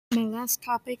last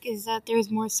topic is that there is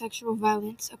more sexual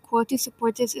violence. A quote to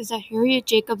support this is that Harriet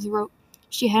Jacobs wrote,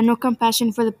 "She had no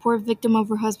compassion for the poor victim of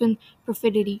her husband's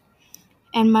perfidy,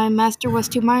 and my master was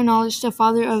to my knowledge the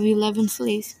father of 11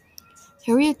 slaves."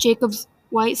 Harriet Jacobs'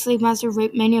 white slave master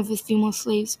raped many of his female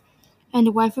slaves, and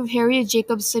the wife of Harriet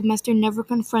Jacobs' slave master never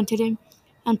confronted him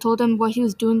and told him what he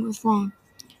was doing was wrong.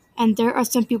 And there are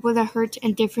some people that hurt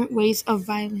in different ways of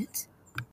violence.